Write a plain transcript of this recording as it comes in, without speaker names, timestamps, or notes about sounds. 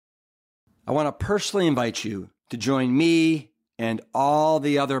I want to personally invite you to join me and all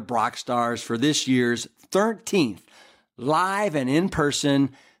the other Brock stars for this year's 13th live and in-person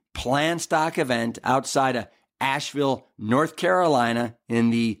PlanStock event outside of Asheville, North Carolina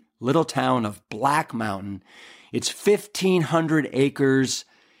in the little town of Black Mountain. It's 1,500 acres,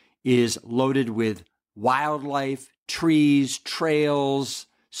 is loaded with wildlife, trees, trails,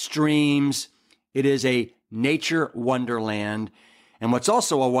 streams. It is a nature wonderland. And what's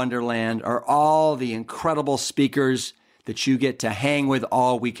also a wonderland are all the incredible speakers that you get to hang with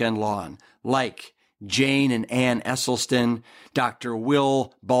all weekend long, like Jane and Ann Esselstyn, Dr.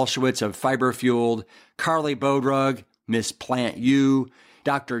 Will Bolshewitz of Fiber Fueled, Carly Bodrug, Miss Plant U,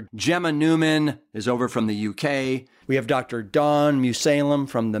 Dr. Gemma Newman is over from the UK. We have Dr. Dawn Musalem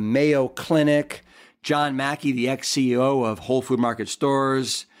from the Mayo Clinic, John Mackey, the ex-CEO of Whole Food Market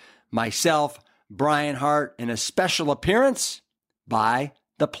Stores, myself, Brian Hart, and a special appearance by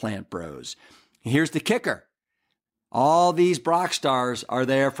the Plant Bros. Here's the kicker. All these Brock stars are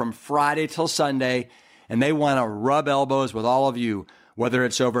there from Friday till Sunday, and they want to rub elbows with all of you, whether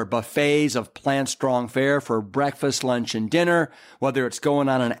it's over buffets of Plant Strong Fare for breakfast, lunch, and dinner, whether it's going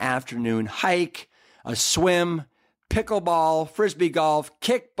on an afternoon hike, a swim, pickleball, frisbee golf,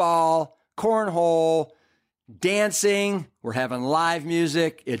 kickball, cornhole, dancing. We're having live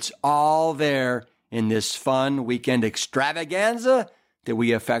music. It's all there in this fun weekend extravaganza that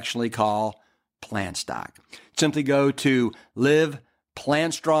we affectionately call PlanStock. Simply go to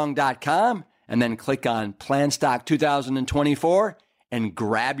liveplantstrong.com and then click on PlanStock 2024 and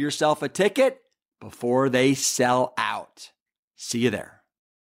grab yourself a ticket before they sell out. See you there.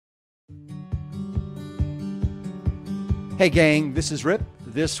 Hey gang, this is Rip.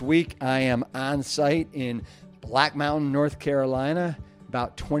 This week I am on site in Black Mountain, North Carolina,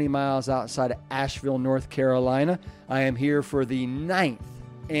 about 20 miles outside of Asheville, North Carolina. I am here for the 9th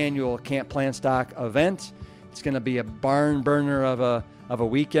annual Camp PlanStock event. It's going to be a barn burner of a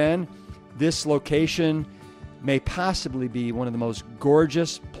weekend. This location may possibly be one of the most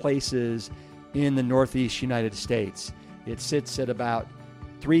gorgeous places in the Northeast United States. It sits at about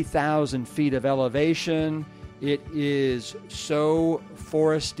 3,000 feet of elevation. It is so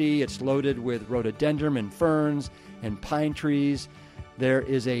foresty. It's loaded with rhododendron and ferns and pine trees. There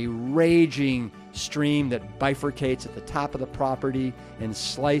is a raging stream that bifurcates at the top of the property and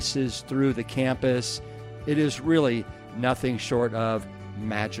slices through the campus. It is really nothing short of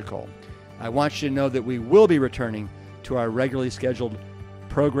magical. I want you to know that we will be returning to our regularly scheduled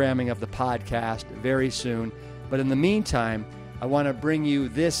programming of the podcast very soon. But in the meantime, I want to bring you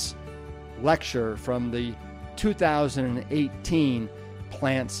this lecture from the 2018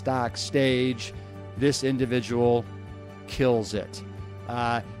 PlanStock stage. This individual kills it.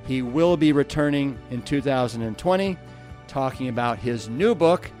 He will be returning in 2020, talking about his new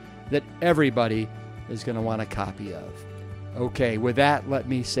book that everybody is going to want a copy of. Okay, with that, let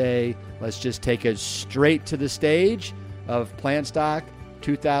me say, let's just take it straight to the stage of PlanStock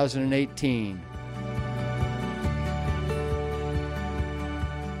 2018.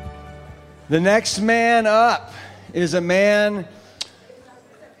 The next man up is a man,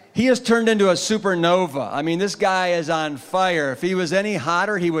 he has turned into a supernova. I mean, this guy is on fire. If he was any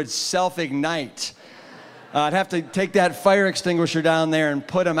hotter, he would self-ignite. I'd have to take that fire extinguisher down there and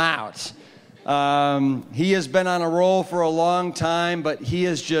put him out. He has been on a roll for a long time, but he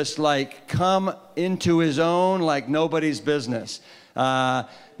has just like come into his own like nobody's business.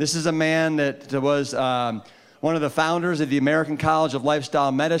 This is a man that was one of the founders of the American College of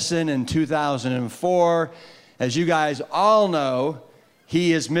Lifestyle Medicine in 2004. As you guys all know,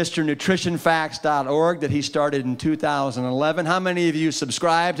 he is Mr. NutritionFacts.org that he started in 2011. How many of you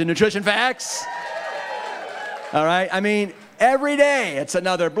subscribe to Nutrition Facts? All right. I mean, every day it's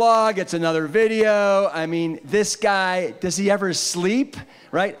another blog, it's another video. I mean, this guy, does he ever sleep?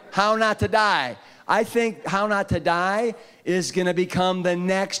 Right? How Not to Die. I think How Not to Die is going to become the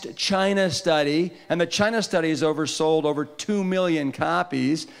next China study. And the China study has oversold over 2 million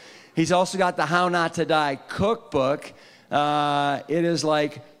copies. He's also got the How Not to Die cookbook. It is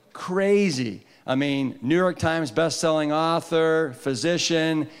like crazy. I mean, New York Times bestselling author,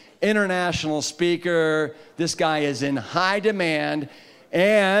 physician, international speaker. This guy is in high demand,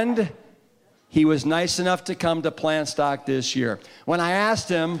 and he was nice enough to come to PlanStock this year. When I asked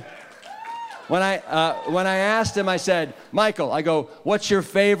him, I said, Michael, I go, what's your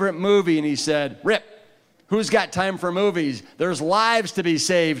favorite movie? And he said, Rip, who's got time for movies? There's lives to be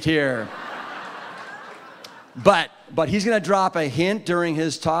saved here. But he's going to drop a hint during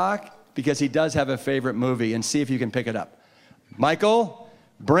his talk because he does have a favorite movie, and see if you can pick it up. Michael,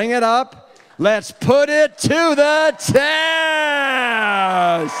 bring it up. Let's put it to the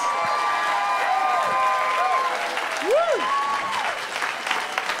test.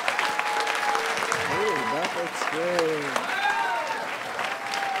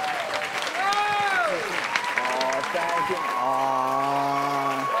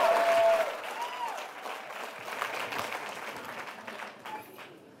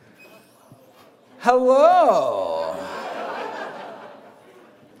 Hello.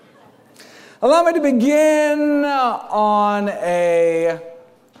 Allow me to begin on a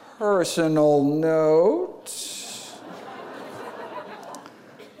personal note. This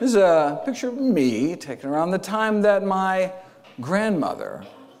is a picture of me taken around the time that my grandmother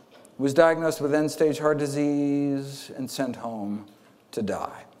was diagnosed with end-stage heart disease and sent home to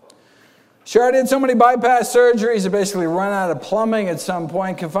die. She already had so many bypass surgeries, had basically run out of plumbing at some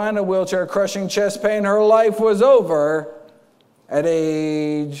point, confined in a wheelchair, crushing chest pain. Her life was over at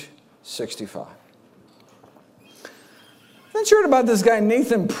age 65. Then she heard about this guy,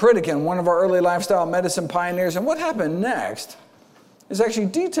 Nathan Pritikin, one of our early lifestyle medicine pioneers, and what happened next is actually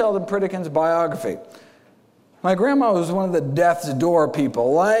detailed in Pritikin's biography. My grandma was one of the death's door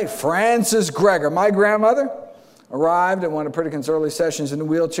people, like Frances Greger. My grandmother arrived at one of Pritikin's early sessions in a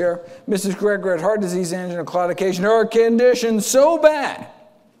wheelchair. Mrs. Greger had heart disease, angina, claudication. Her condition so bad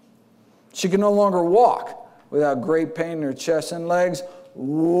she could no longer walk without great pain in her chest and legs.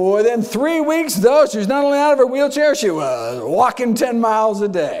 Within 3 weeks, though, she was not only out of her wheelchair, she was walking 10 miles a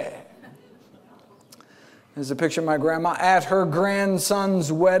day. There's a picture of my grandma at her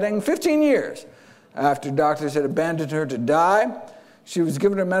grandson's wedding, 15 years after doctors had abandoned her to die. She was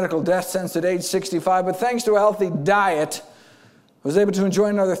given a medical death sentence at age 65, but thanks to a healthy diet, was able to enjoy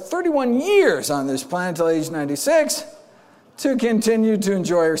another 31 years on this planet until age 96 to continue to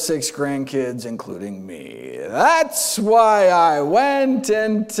enjoy her 6 grandkids, including me. That's why I went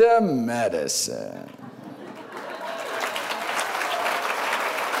into medicine.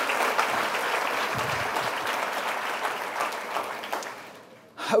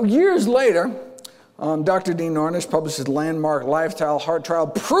 Years later, Dr. Dean Ornish published his landmark lifestyle heart trial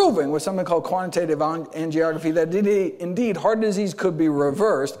proving with something called quantitative angiography that indeed heart disease could be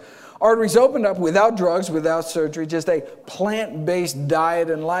reversed. Arteries opened up without drugs, without surgery, just a plant-based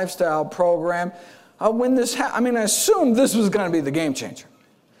diet and lifestyle program. When this I assumed this was going to be the game changer.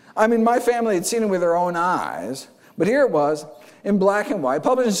 My family had seen it with their own eyes, but here it was in black and white,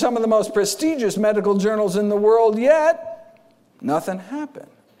 published in some of the most prestigious medical journals in the world, yet nothing happened.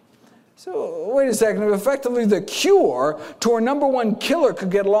 So, wait a second, if effectively the cure to our number one killer could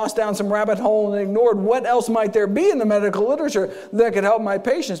get lost down some rabbit hole and ignored, what else might there be in the medical literature that could help my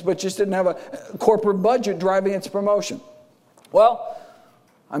patients but just didn't have a corporate budget driving its promotion? Well,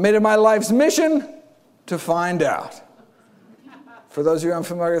 I made it my life's mission to find out. For those of you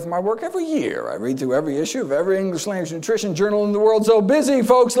unfamiliar with my work, every year I read through every issue of every English language nutrition journal in the world, so busy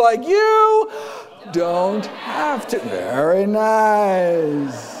folks like you don't have to. Very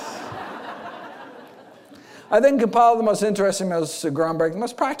nice. I then compile the most interesting, most groundbreaking,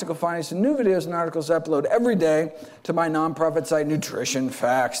 most practical findings in new videos and articles I upload every day to my nonprofit site,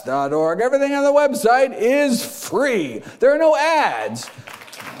 nutritionfacts.org. Everything on the website is free. There are no ads.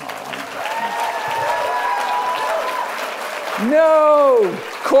 No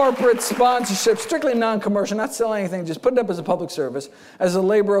corporate sponsorship, strictly non-commercial, not selling anything, just put it up as a public service, as a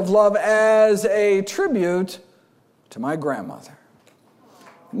labor of love, as a tribute to my grandmother.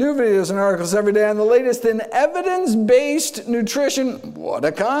 New videos and articles every day on the latest in evidence-based nutrition. What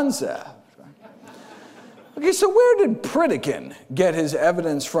a concept. Okay, so where did Pritikin get his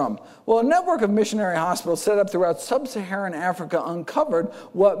evidence from? Well, a network of missionary hospitals set up throughout sub-Saharan Africa uncovered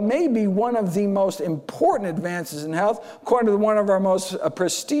what may be one of the most important advances in health, according to one of our most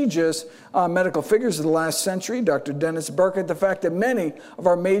prestigious medical figures of the last century, Dr. Dennis Burkitt, the fact that many of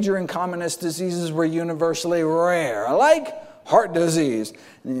our major and commonest diseases were universally rare, like heart disease.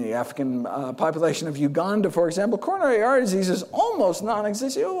 In the African population of Uganda, for example, coronary artery disease is almost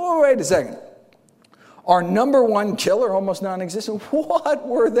non-existent. Oh, wait a second. Our number one killer, almost non-existent. What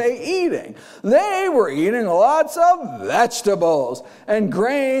were they eating? They were eating lots of vegetables and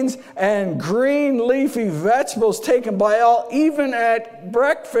grains and green leafy vegetables taken by all, even at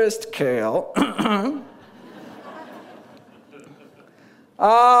breakfast, kale.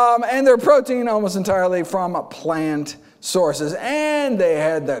 And their protein almost entirely from plant sources, and they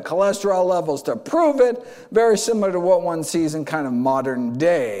had the cholesterol levels to prove it, very similar to what one sees in kind of modern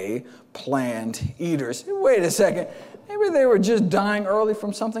day plant eaters. Wait a second, maybe they were just dying early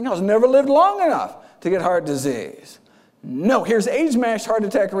from something else, never lived long enough to get heart disease. No, here's age-matched heart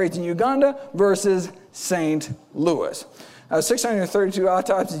attack rates in Uganda versus St. Louis. 632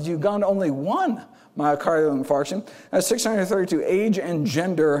 autopsies in Uganda, only one myocardial infarction. 632 age and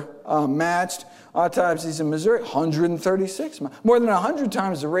gender matched. Autopsies in Missouri, 136. More than 100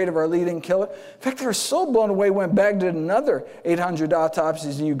 times the rate of our leading killer. In fact, they were so blown away, went back to another 800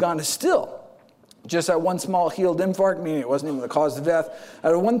 autopsies in Uganda. Still, just that one small healed infarct, meaning it wasn't even the cause of death,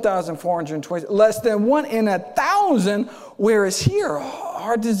 out of 1,420, less than 1 in 1,000. Whereas here,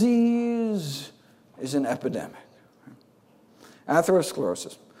 heart disease, is an epidemic.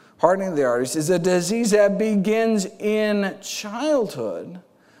 Atherosclerosis, hardening of the arteries, is a disease that begins in childhood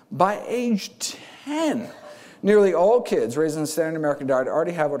by age 10. Nearly all kids raised on the standard American diet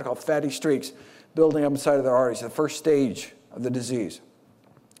already have what are called fatty streaks building up inside of their arteries, the first stage of the disease.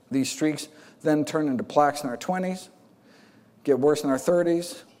 These streaks then turn into plaques in our 20s, get worse in our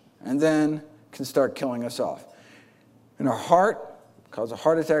 30s, and then can start killing us off. In our heart, cause a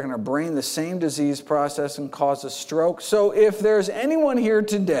heart attack. In our brain, the same disease process and cause a stroke. So if there's anyone here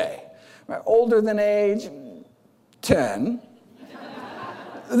today, right, older than age 10,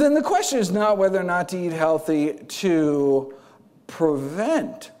 then the question is not whether or not to eat healthy to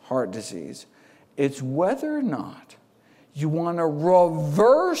prevent heart disease. It's whether or not you want to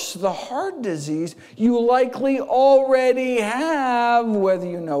reverse the heart disease you likely already have, whether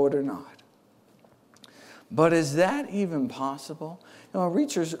you know it or not. But is that even possible? You know,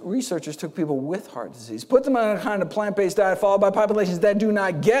 researchers took people with heart disease, put them on a kind of plant-based diet followed by populations that do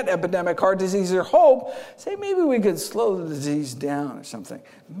not get epidemic heart disease or hope, say maybe we could slow the disease down or something,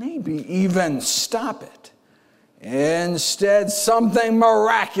 maybe even stop it. Instead, something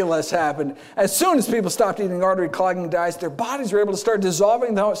miraculous happened. As soon as people stopped eating artery-clogging diets, their bodies were able to start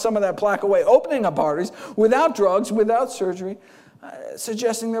dissolving some of that plaque away, opening up arteries without drugs, without surgery,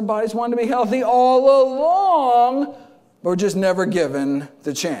 suggesting their bodies wanted to be healthy all along, but were just never given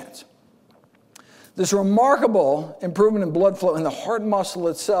the chance. This remarkable improvement in blood flow in the heart muscle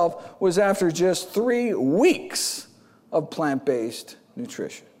itself was after just 3 weeks of plant-based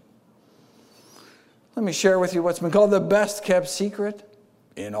nutrition. Let me share with you what's been called the best-kept secret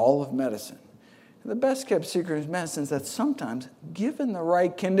in all of medicine. The best-kept secret in medicine is that sometimes, given the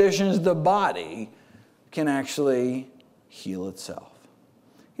right conditions, the body can actually heal itself.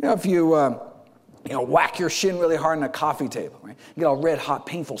 You know, if you whack your shin really hard on a coffee table, right? You get all red, hot,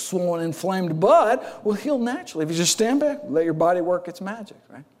 painful, swollen, inflamed, but will heal naturally. If you just stand back, let your body work its magic,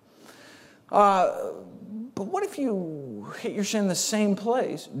 right? But what if you hit your shin in the same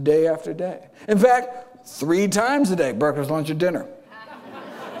place day after day? In fact, 3 times a day, breakfast, lunch, and dinner.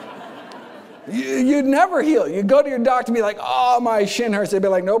 You'd never heal. You'd go to your doctor and be like, oh, my shin hurts. They'd be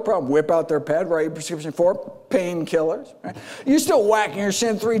like, no problem. Whip out their pad, write your prescription for painkillers. Right? You're still whacking your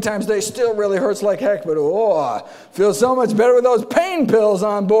shin 3 times a day. Still really hurts like heck, but feels so much better with those pain pills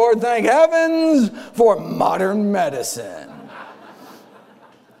on board. Thank heavens for modern medicine.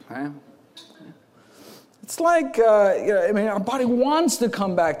 Right? It's like, our body wants to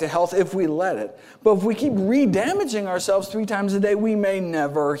come back to health if we let it. But if we keep re-damaging ourselves 3 times a day, we may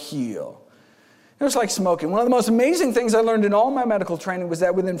never heal. It's like smoking. One of the most amazing things I learned in all my medical training was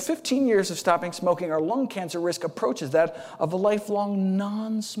that within 15 years of stopping smoking, our lung cancer risk approaches that of a lifelong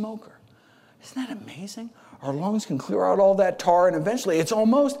non-smoker. Isn't that amazing? Our lungs can clear out all that tar, and eventually it's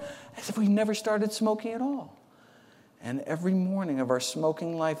almost as if we never started smoking at all. And every morning of our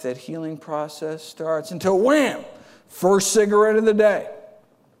smoking life, that healing process starts until wham! First cigarette of the day.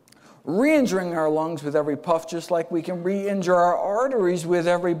 Re-injuring our lungs with every puff, just like we can re-injure our arteries with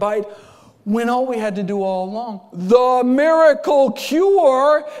every bite, when all we had to do all along, the miracle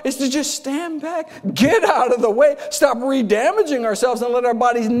cure, is to just stand back, get out of the way, stop re-damaging ourselves, and let our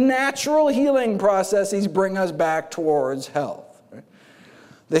body's natural healing processes bring us back towards health. Right?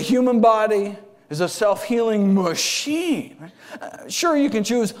 The human body is a self-healing machine. Right? Sure, you can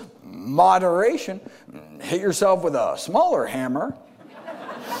choose moderation, hit yourself with a smaller hammer,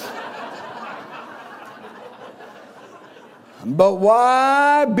 but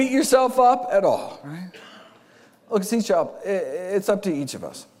why beat yourself up at all, right? Look, it's up to each of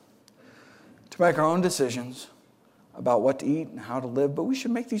us to make our own decisions about what to eat and how to live, but we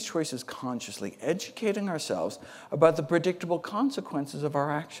should make these choices consciously, educating ourselves about the predictable consequences of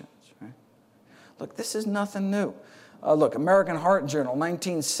our actions, right? Look, this is nothing new. American Heart Journal,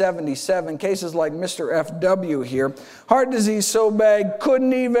 1977, cases like Mr. F.W. here, heart disease so bad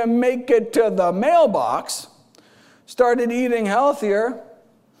couldn't even make it to the mailbox, started eating healthier.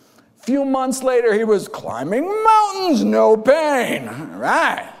 A few months later, he was climbing mountains, no pain.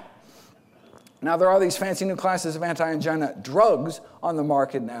 Right. Now, there are these fancy new classes of anti-angina drugs on the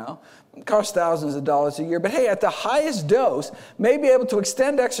market now. It costs thousands of dollars a year. But hey, at the highest dose, may be able to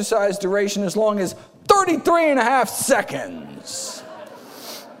extend exercise duration as long as 33.5 seconds.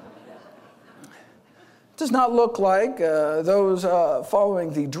 It does not look like those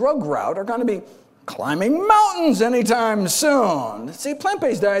following the drug route are going to be climbing mountains anytime soon. See,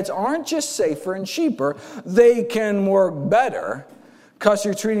 plant-based diets aren't just safer and cheaper. They can work better because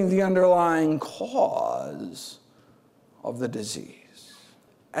you're treating the underlying cause of the disease.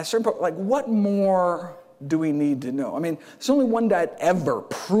 At a certain point, what more do we need to know? I mean, there's only one diet ever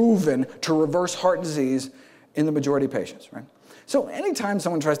proven to reverse heart disease in the majority of patients, right? So anytime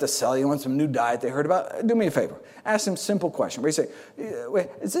someone tries to sell you on some new diet they heard about, do me a favor. Ask them a simple question where you say, wait,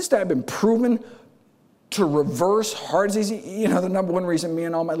 has this diet been proven to reverse heart disease? You know, the number one reason me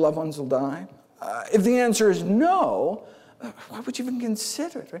and all my loved ones will die? If the answer is no, why would you even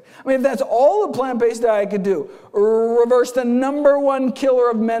consider it, right? I mean, if that's all a plant-based diet could do, reverse the number one killer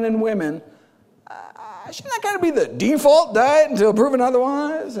of men and women, shouldn't that kind of be the default diet until proven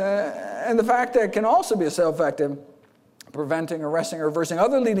otherwise? And the fact that it can also be so effective preventing, arresting, or reversing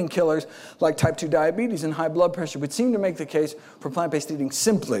other leading killers like type 2 diabetes and high blood pressure would seem to make the case for plant-based eating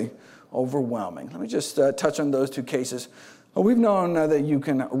simply overwhelming. Let me just touch on those two cases. We've known that you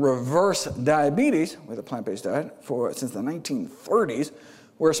can reverse diabetes with a plant-based diet since the 1930s,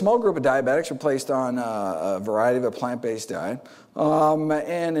 where a small group of diabetics were placed on a variety of a plant-based diet.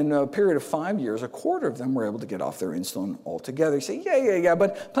 And in a period of 5 years, a quarter of them were able to get off their insulin altogether. You say, yeah,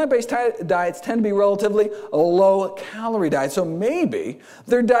 but plant-based diets tend to be relatively low-calorie diets, so maybe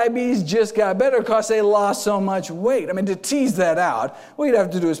their diabetes just got better because they lost so much weight. I mean, to tease that out, what you'd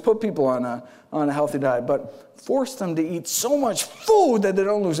have to do is put people on a healthy diet, but force them to eat so much food that they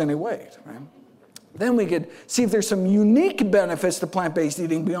don't lose any weight, right? Then we could see if there's some unique benefits to plant-based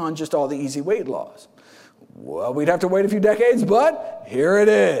eating beyond just all the easy weight loss. Well, we'd have to wait a few decades, but here it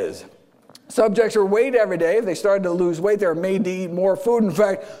is. Subjects were weighed every day. If they started to lose weight, they were made to eat more food. In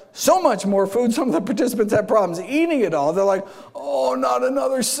fact, so much more food, some of the participants had problems eating it all. They're like, oh, not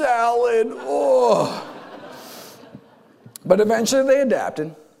another salad. Oh. But eventually they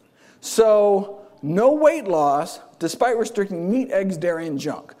adapted. So no weight loss, despite restricting meat, eggs, dairy, and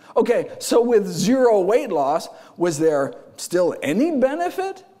junk. Okay, so with zero weight loss, was there still any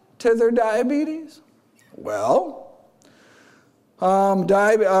benefit to their diabetes? Well,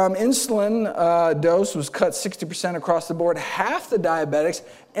 insulin dose was cut 60% across the board. Half the diabetics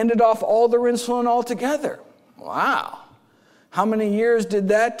ended off all their insulin altogether. Wow. How many years did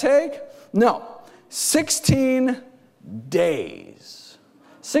that take? No, 16 days.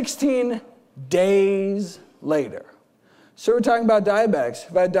 16 days later. So we're talking about diabetics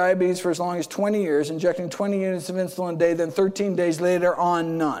who've had diabetes for as long as 20 years, injecting 20 units of insulin a day, then 13 days later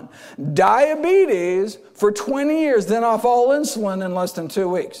on none. Diabetes for 20 years, then off all insulin in less than 2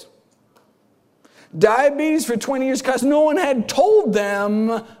 weeks. Diabetes for 20 years because no one had told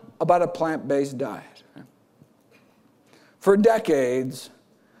them about a plant-based diet. For decades,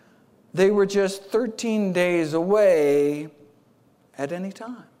 they were just 13 days away at any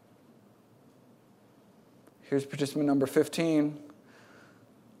time. Here's participant number 15.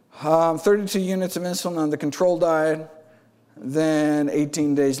 32 units of insulin on the control diet, then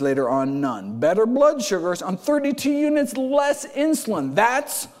 18 days later on none. Better blood sugars on 32 units less insulin.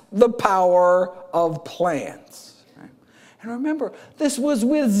 That's the power of plants. And remember, this was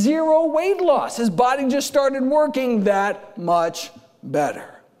with zero weight loss. His body just started working that much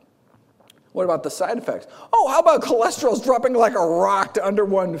better. What about the side effects? Oh, how about cholesterol's dropping like a rock to under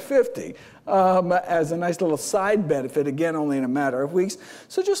 150 as a nice little side benefit, again, only in a matter of weeks.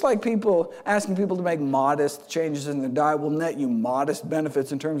 So just like asking people to make modest changes in their diet will net you modest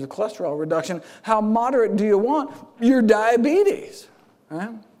benefits in terms of cholesterol reduction, how moderate do you want your diabetes? Right?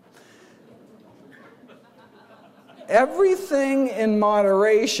 Everything in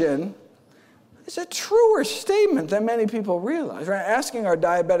moderation is a truer statement than many people realize. Right? Asking our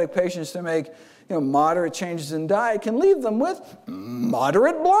diabetic patients to make moderate changes in diet can leave them with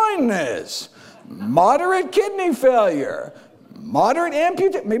moderate blindness, moderate kidney failure, moderate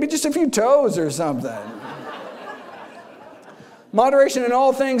amputation, maybe just a few toes or something. Moderation in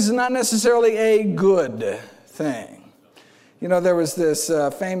all things is not necessarily a good thing. There was this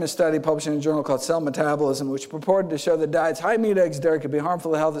famous study published in a journal called Cell Metabolism, which purported to show that diets high meat, eggs, dairy could be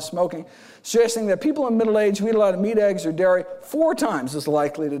harmful to health as smoking, suggesting that people in middle age who eat a lot of meat, eggs, or dairy 4 times as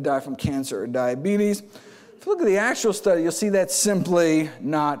likely to die from cancer or diabetes. If you look at the actual study, you'll see that's simply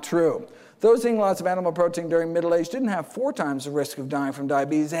not true. Those eating lots of animal protein during middle age didn't have 4 times the risk of dying from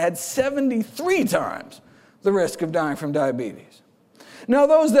diabetes. They had 73 times the risk of dying from diabetes. Now,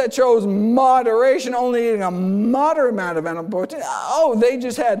 those that chose moderation, only eating a moderate amount of animal protein, they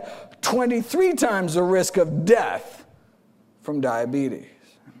just had 23 times the risk of death from diabetes.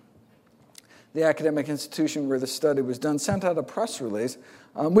 The academic institution where the study was done sent out a press release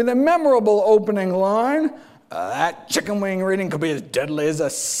with a memorable opening line, that chicken wing eating could be as deadly as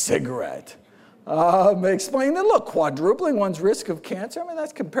a cigarette. Explaining that, look, quadrupling one's risk of cancer,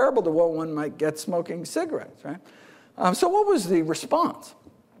 that's comparable to what one might get smoking cigarettes, right? So what was the response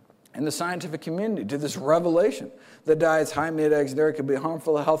in the scientific community to this revelation the diets high meat, eggs, dairy could be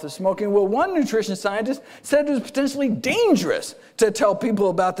harmful to the health of smoking. Well, one nutrition scientist said it was potentially dangerous to tell people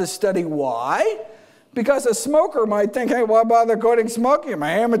about this study. Why? Because a smoker might think, hey, why bother quitting smoking?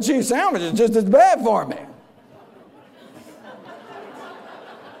 My ham and cheese sandwich is just as bad for me.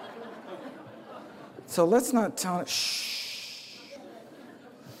 So let's not tell it. Shh.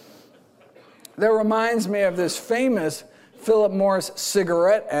 That reminds me of this famous Philip Morris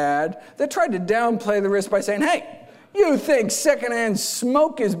cigarette ad that tried to downplay the risk by saying, hey, you think secondhand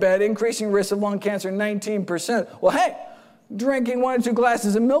smoke is bad, increasing risk of lung cancer 19%. Well, hey, drinking 1 or 2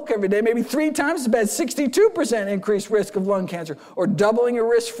 glasses of milk every day, maybe 3 times as bad, 62% increased risk of lung cancer, or doubling your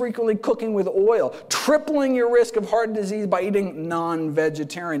risk frequently cooking with oil, tripling your risk of heart disease by eating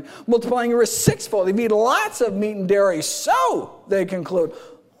non-vegetarian, multiplying your risk 6-fold if you eat lots of meat and dairy. So, they conclude,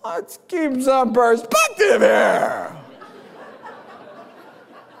 let's keep some perspective here.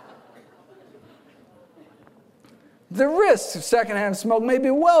 The risks of secondhand smoke may be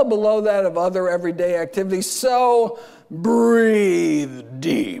well below that of other everyday activities, so breathe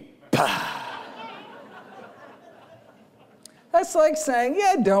deep. That's like saying,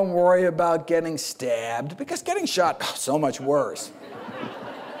 yeah, don't worry about getting stabbed, because getting shot, so much worse.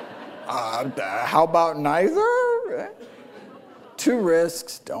 How about neither? 2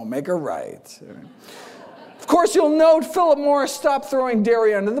 risks don't make a right. Of course, you'll note Philip Morris stopped throwing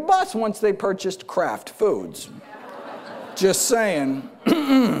dairy under the bus once they purchased Kraft Foods. Just saying.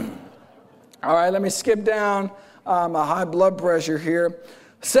 All right, let me skip down a high blood pressure here.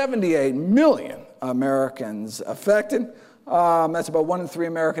 78 million Americans affected. That's about 1 in 3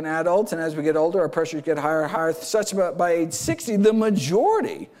 American adults. And as we get older, our pressures get higher and higher, such that by age 60, the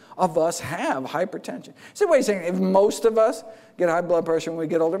majority of us have hypertension. So wait a second, if most of us get high blood pressure when we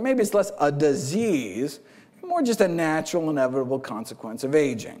get older, maybe it's less a disease, more just a natural, inevitable consequence of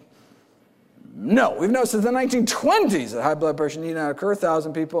aging. No, we've known since the 1920s that high blood pressure need not occur.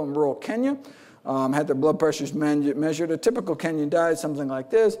 1,000 people in rural Kenya had their blood pressures measured. A typical Kenyan diet, something like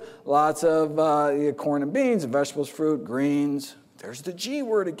this. Lots of corn and beans, vegetables, fruit, greens. There's the G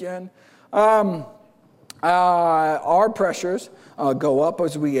word again. Our pressures go up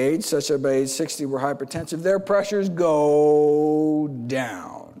as we age, such that by age 60 we're hypertensive. Their pressures go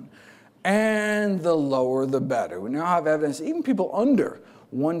down. And the lower the better. We now have evidence even people under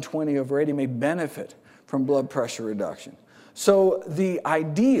 120 over 80 may benefit from blood pressure reduction. So the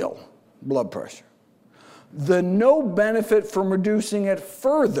ideal blood pressure, the no benefit from reducing it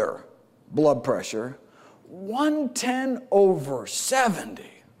further blood pressure, 110 over 70.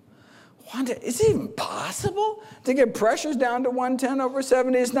 Is it even possible to get pressures down to 110 over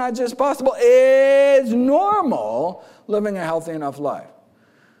 70? It's not just possible, it's normal living a healthy enough life.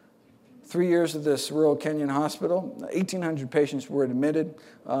 3 years of this rural Kenyan hospital, 1,800 patients were admitted.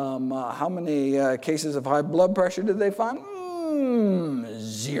 How many cases of high blood pressure did they find?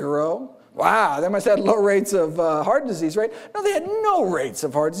 0. Wow, they must have had low rates of heart disease, right? No, they had no rates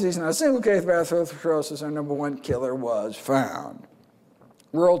of heart disease. Not a single case of atherosclerosis, our number 1 killer, was found.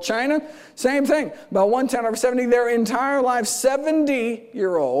 Rural China, same thing. About 110 over 70, their entire life,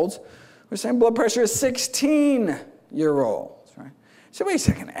 70-year-olds, with the same blood pressure as 16-year-olds. So wait a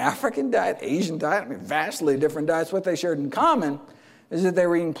second, African diet, Asian diet, vastly different diets. What they shared in common is that they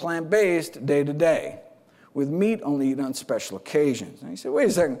were eating plant-based day to day, with meat only eaten on special occasions. And you say, wait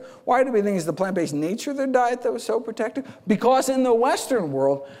a second, why do we think it's the plant-based nature of their diet that was so protective? Because in the Western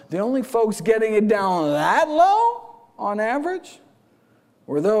world, the only folks getting it down that low, on average,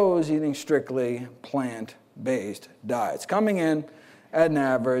 were those eating strictly plant-based diets, coming in at an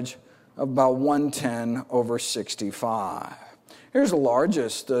average of about 110 over 65. Here's the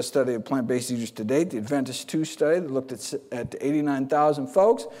largest study of plant-based eaters to date, the Adventist II study that looked at 89,000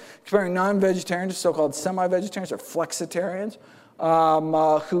 folks, comparing non-vegetarians to so-called semi-vegetarians or flexitarians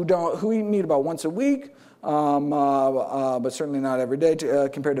who eat meat about once a week, but certainly not every day,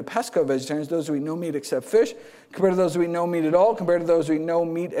 compared to pesco-vegetarians, those who eat no meat except fish, compared to those who eat no meat at all, compared to those who eat no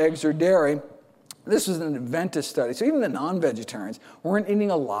meat, eggs, or dairy. This was an Adventist study. So even the non-vegetarians weren't eating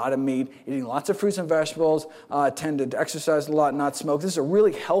a lot of meat, eating lots of fruits and vegetables, tended to exercise a lot, not smoke. This is a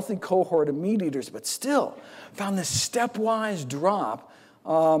really healthy cohort of meat eaters, but still found this stepwise drop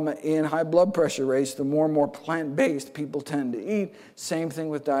in high blood pressure rates the more and more plant-based people tend to eat. Same thing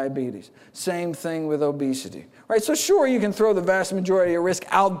with diabetes. Same thing with obesity. Right? So sure, you can throw the vast majority of risk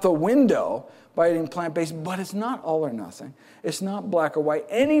out the window by eating plant-based, but it's not all or nothing. It's not black or white.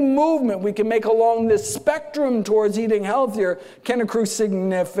 Any movement we can make along this spectrum towards eating healthier can accrue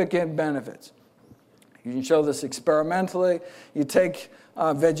significant benefits. You can show this experimentally. You take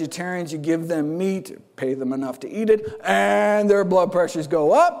vegetarians, you give them meat, pay them enough to eat it, and their blood pressures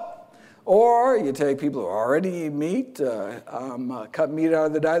go up. Or you take people who already eat meat, cut meat out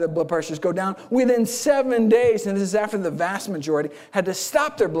of the diet, their blood pressures go down within 7 days, and this is after the vast majority had to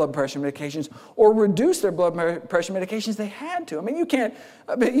stop their blood pressure medications or reduce their blood pressure medications they had to. I mean, you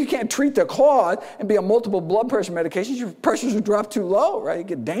can't treat the cause and be on multiple blood pressure medications. Your pressures would drop too low, right? You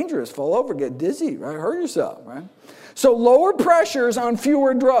get dangerous, fall over, get dizzy, right? Hurt yourself, right? So lowered pressures on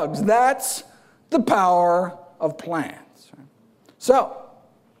fewer drugs. That's the power of plants. Right? So,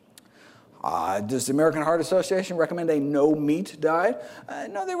 does the American Heart Association recommend a no-meat diet?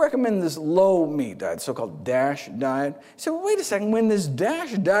 No, they recommend this low-meat diet, so-called DASH diet. You say, well, wait a second, when this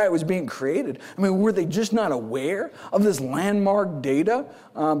DASH diet was being created, I mean, were they just not aware of this landmark data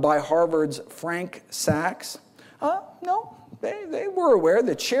by Harvard's Frank Sachs? No, they were aware.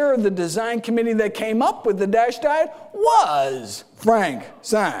 The chair of the design committee that came up with the DASH diet was Frank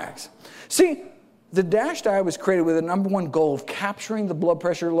Sachs. See, the DASH diet was created with the number one goal of capturing the blood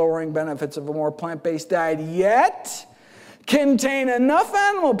pressure lowering benefits of a more plant-based diet, yet contain enough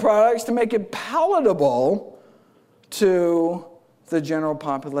animal products to make it palatable to the general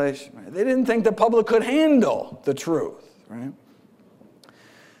population. Right? They didn't think the public could handle the truth. Right?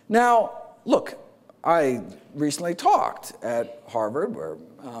 Now, look, I recently talked at Harvard, where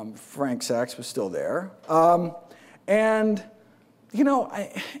Frank Sachs was still there, and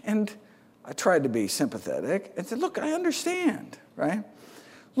I tried to be sympathetic and said, look, I understand, right?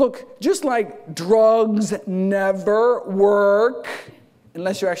 Look, just like drugs never work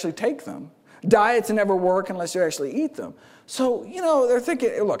unless you actually take them, diets never work unless you actually eat them. So, they're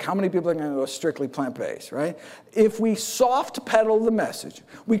thinking, look, how many people are going to go strictly plant-based, right? If we soft pedal the message,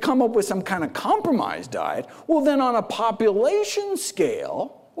 we come up with some kind of compromise diet, well, then on a population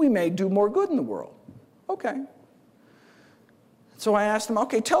scale, we may do more good in the world. Okay. So I asked them,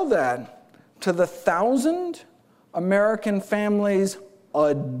 okay, tell that to the 1,000 American families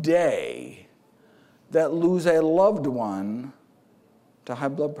a day that lose a loved one to high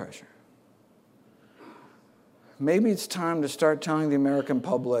blood pressure. Maybe it's time to start telling the American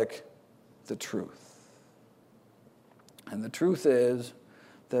public the truth. And the truth is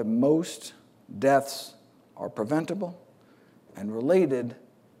that most deaths are preventable and related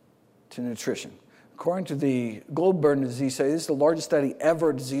to nutrition. According to the Goldberg Disease Study, this is the largest study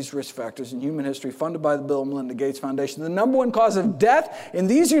ever of disease risk factors in human history, funded by the Bill and Melinda Gates Foundation. The number one cause of death in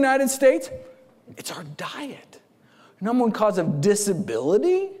these United States, it's our diet. The number one cause of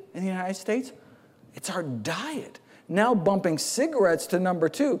disability in the United States, it's our diet. Now bumping cigarettes to number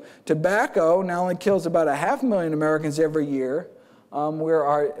 2. Tobacco not only kills about 500,000 Americans every year,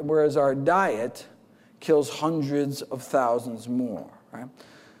 whereas our diet kills hundreds of thousands more, right?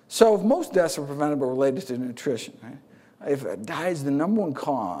 So if most deaths are preventable related to nutrition, right? If diet is the number one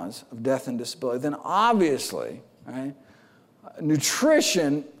cause of death and disability, then obviously, right,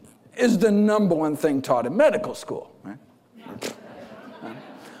 nutrition is the number one thing taught in medical school, right?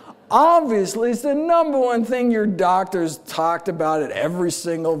 Obviously, it's the number one thing your doctors talked about at every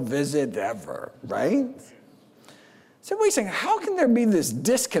single visit ever, right? So wait a second, how can there be this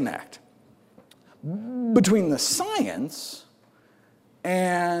disconnect between the science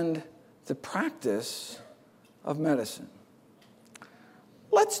and the practice of medicine?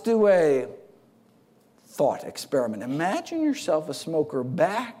 Let's do a thought experiment. Imagine yourself a smoker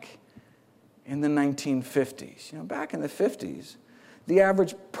back in the 1950s. Back in the 50s, the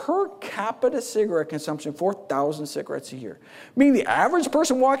average per capita cigarette consumption, 4,000 cigarettes a year. Meaning the average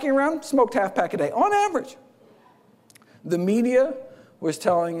person walking around smoked half pack a day, on average. The media was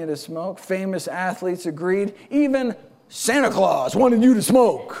telling you to smoke. Famous athletes agreed. Even Santa Claus wanted you to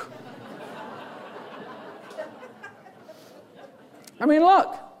smoke. I mean,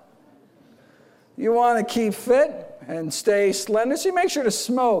 look, you want to keep fit and stay slender, so you make sure to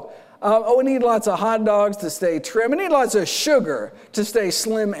smoke. We need lots of hot dogs to stay trim. We need lots of sugar to stay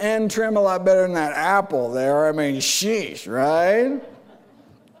slim and trim, a lot better than that apple there. I mean, sheesh, right?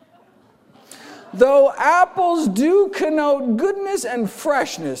 Though apples do connote goodness and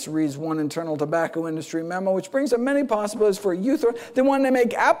freshness, reads one internal tobacco industry memo, which brings up many possibilities for youth. They want to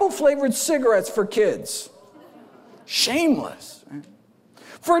make apple-flavored cigarettes for kids. Shameless. Right?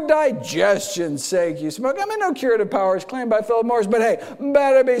 For digestion's sake, you smoke. I mean, no curative power is claimed by Philip Morris, but hey,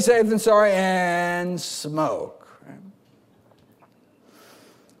 better be safe than sorry and smoke. Right?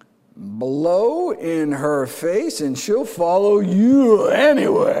 Blow in her face and she'll follow you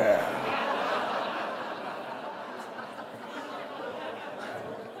anywhere.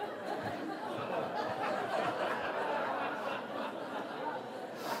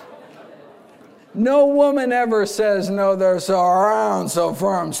 No woman ever says, no, they're so round, so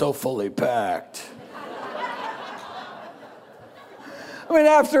firm, so fully packed. I mean,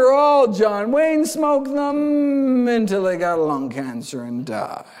 after all, John Wayne smoked them until he got lung cancer and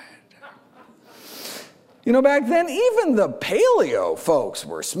died. You know, back then, even the paleo folks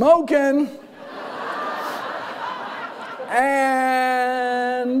were smoking.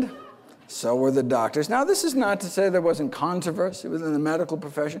 And so were the doctors. Now, this is not to say there wasn't controversy within the medical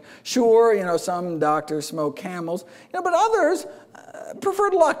profession. Sure, you know, some doctors smoke Camels, you know, but others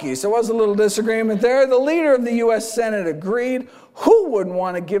preferred Lucky. So there was a little disagreement there. The leader of the U.S. Senate agreed. Who wouldn't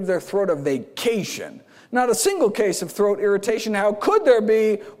want to give their throat a vacation? Not a single case of throat irritation. How could there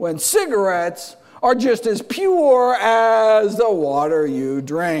be when cigarettes are just as pure as the water you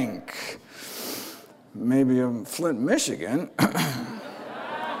drink? Maybe in Flint, Michigan.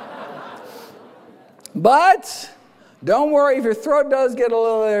 But don't worry, if your throat does get a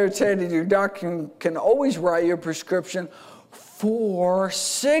little irritated, your doctor can always write you a prescription for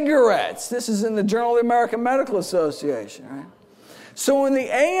cigarettes. This is in the Journal of the American Medical Association, right? So when the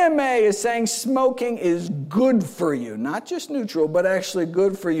AMA is saying smoking is good for you, not just neutral, but actually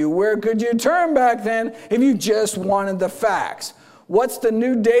good for you, where could you turn back then if you just wanted the facts? What's the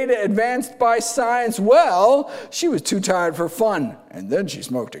new data advanced by science? Well, she was too tired for fun, and then she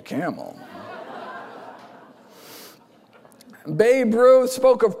smoked a Camel. Babe Ruth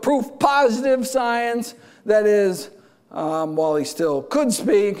spoke of proof positive science, that is, while he still could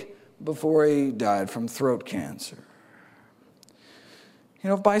speak, before he died from throat cancer. You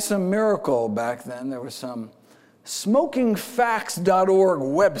know, by some miracle back then, there was some smokingfacts.org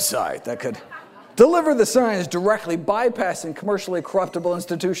website that could deliver the science directly, bypassing commercially corruptible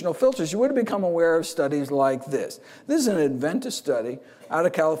institutional filters. You would have become aware of studies like this. This is an Adventist study out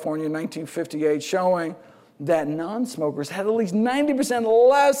of California in 1958 showing that non-smokers had at least 90%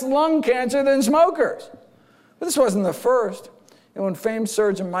 less lung cancer than smokers. But this wasn't the first. And when famed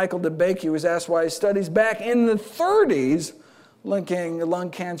surgeon Michael DeBakey was asked why his studies back in the 30s linking lung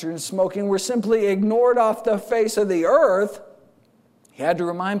cancer and smoking were simply ignored off the face of the earth, he had to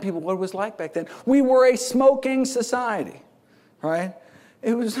remind people what it was like back then. We were a smoking society, right?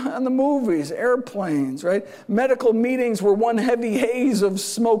 It was on the movies, airplanes, right? Medical meetings were one heavy haze of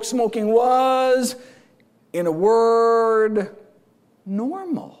smoke. Smoking was, in a word,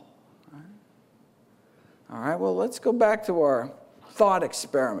 normal. Right? All right, well, let's go back to our thought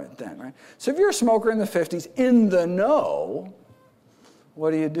experiment then, right? So if you're a smoker in the 50s, in the know,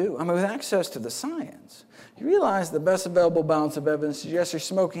 what do? I mean, with access to the science, you realize the best available balance of evidence suggests your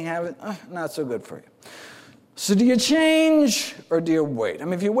smoking habit, not so good for you. So do you change or do you wait? I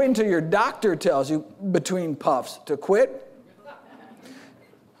mean, if you wait until your doctor tells you between puffs to quit,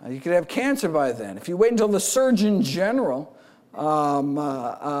 you could have cancer by then. If you wait until the Surgeon General,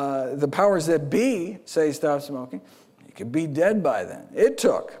 the powers that be, say stop smoking, you could be dead by then. It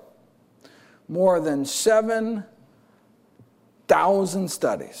took more than 7,000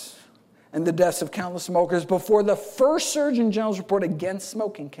 studies and the deaths of countless smokers before the first Surgeon General's report against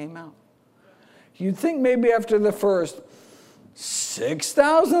smoking came out. You'd think maybe after the first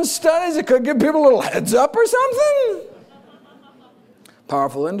 6,000 studies, it could give people a little heads up or something.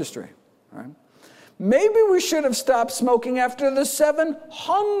 Powerful industry, right? Maybe we should have stopped smoking after the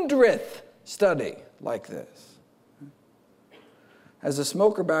 700th study like this. As a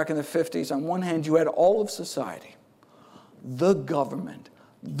smoker back in the 50s, on one hand, you had all of society, the government,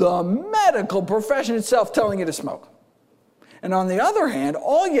 the medical profession itself telling you to smoke. And on the other hand,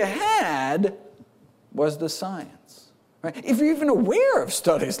 all you had was the science. Right? If you're even aware of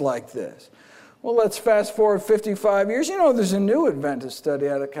studies like this. Well, let's fast forward 55 years. You know, there's a new Adventist study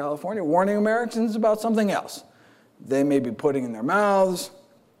out of California warning Americans about something else they may be putting in their mouths.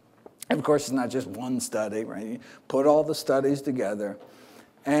 And of course, it's not just one study, right? You put all the studies together.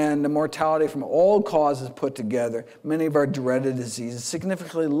 And the mortality from all causes put together, many of our dreaded diseases,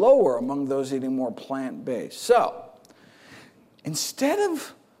 significantly lower among those eating more plant-based. So, instead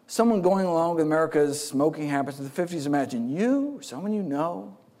of someone going along with America's smoking habits in the 50s, imagine you, someone you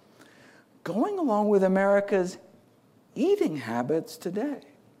know, going along with America's eating habits today.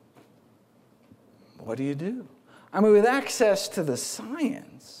 What do? I mean, with access to the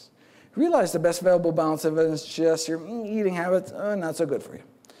science, realize the best available balance of evidence suggests your eating habits are not so good for you.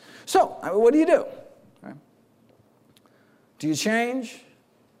 So, what do? Right? Do you change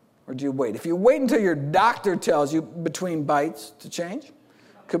or do you wait? If you wait until your doctor tells you between bites to change, it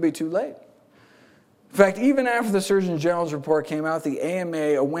could be too late. In fact, even after the Surgeon General's report came out, the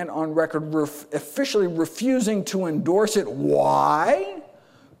AMA went on record officially refusing to endorse it. Why?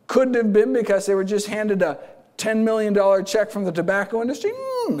 Couldn't have been because they were just handed a $10 million check from the tobacco industry?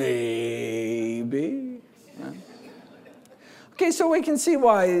 Maybe. Okay, so we can see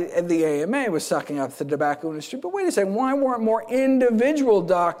why the AMA was sucking up the tobacco industry. But wait a second, why weren't more individual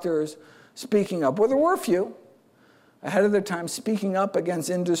doctors speaking up? Well, there were a few ahead of their time speaking up against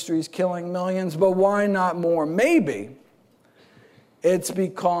industries killing millions, but why not more? Maybe it's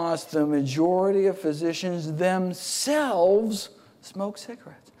because the majority of physicians themselves smoke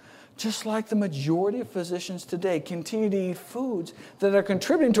cigarettes. Just like the majority of physicians today continue to eat foods that are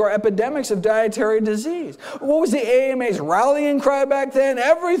contributing to our epidemics of dietary disease. What was the AMA's rallying cry back then?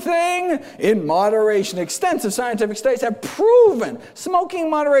 Everything in moderation. Extensive scientific studies have proven smoking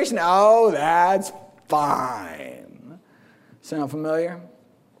in moderation. Oh, that's fine. Sound familiar?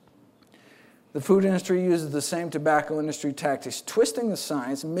 The food industry uses the same tobacco industry tactics, twisting the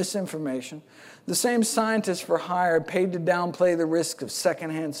science, misinformation. The same scientists for hire paid to downplay the risk of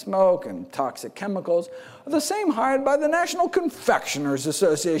secondhand smoke and toxic chemicals are the same hired by the National Confectioners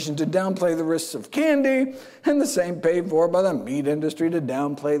Association to downplay the risks of candy, and the same paid for by the meat industry to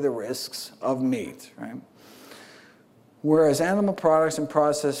downplay the risks of meat, right? Whereas animal products and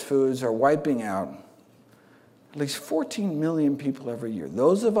processed foods are wiping out at least 14 million people every year.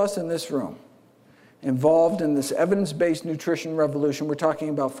 Those of us in this room involved in this evidence-based nutrition revolution, we're talking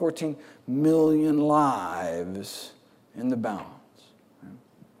about 14 million lives in the balance.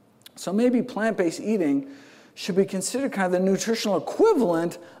 So maybe plant-based eating should be considered kind of the nutritional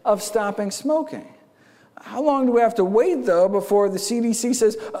equivalent of stopping smoking. How long do we have to wait, though, before the CDC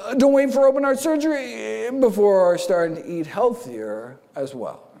says, don't wait for open heart surgery, before starting to eat healthier as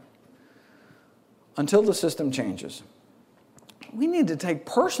well? Until the system changes, we need to take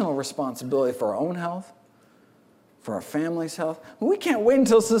personal responsibility for our own health, for our family's health. We can't wait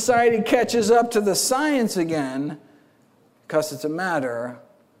until society catches up to the science again, because it's a matter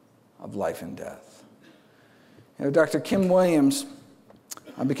of life and death. You know, Dr. Kim Williams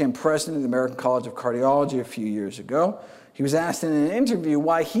became president of the American College of Cardiology a few years ago. He was asked in an interview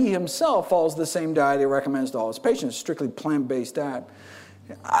why he himself follows the same diet he recommends to all his patients, strictly plant-based diet.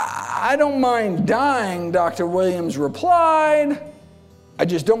 I don't mind dying, Dr. Williams replied. I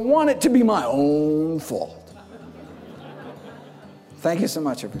just don't want it to be my own fault. Thank you so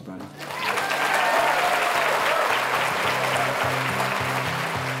much, everybody.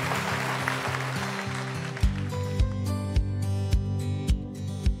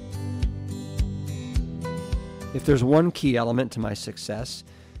 If there's one key element to my success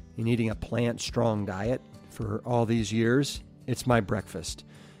in eating a plant-strong diet for all these years, it's my breakfast.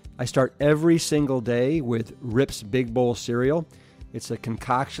 I start every single day with Rip's Big Bowl cereal. It's a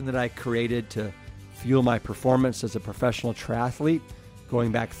concoction that I created to fuel my performance as a professional triathlete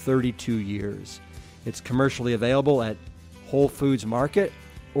going back 32 years. It's commercially available at Whole Foods Market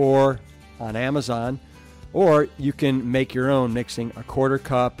or on Amazon, or you can make your own mixing a quarter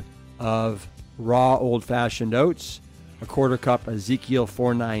cup of raw old-fashioned oats, a quarter cup Ezekiel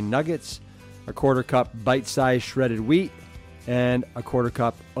 4-9 nuggets, a quarter cup bite-sized shredded wheat, and a quarter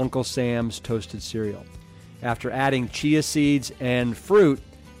cup Uncle Sam's toasted cereal. After adding chia seeds and fruit,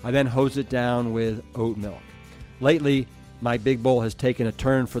 I then hose it down with oat milk. Lately, my big bowl has taken a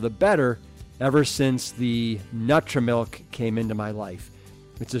turn for the better ever since the Nutramilk came into my life.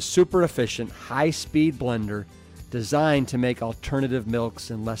 It's a super efficient, high-speed blender designed to make alternative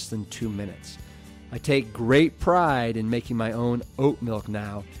milks in less than 2 minutes. I take great pride in making my own oat milk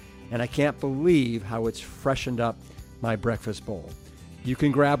now, and I can't believe how it's freshened up my breakfast bowl. You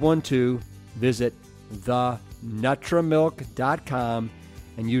can grab one too. Visit thenutramilk.com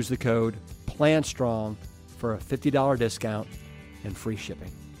and use the code PLANTSTRONG for a $50 discount and free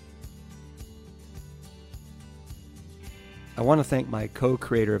shipping. I want to thank my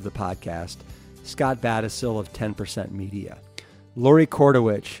co-creator of the podcast, Scott Badasil of 10% Media, Lori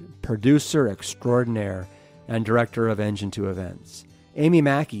Kordowich, producer extraordinaire and director of Engine 2 Events, Amy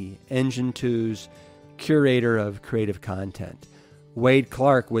Mackey, Engine 2's curator of creative content, Wade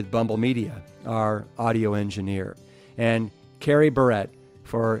Clark with Bumble Media, our audio engineer, and Carrie Barrett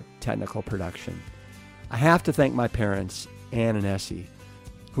for technical production. I have to thank my parents, Ann and Essie,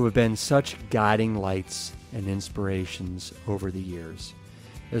 who have been such guiding lights and inspirations over the years,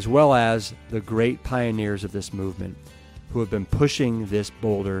 as well as the great pioneers of this movement who have been pushing this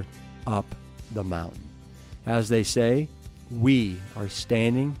boulder up the mountain. As they say, we are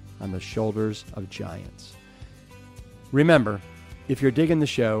standing on the shoulders of giants. Remember, if you're digging the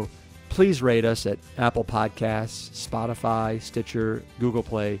show, please rate us at Apple Podcasts, Spotify, Stitcher, Google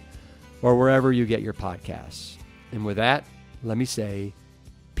Play, or wherever you get your podcasts. And with that, let me say,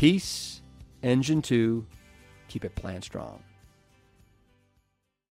 peace, Engine 2, keep it plant strong.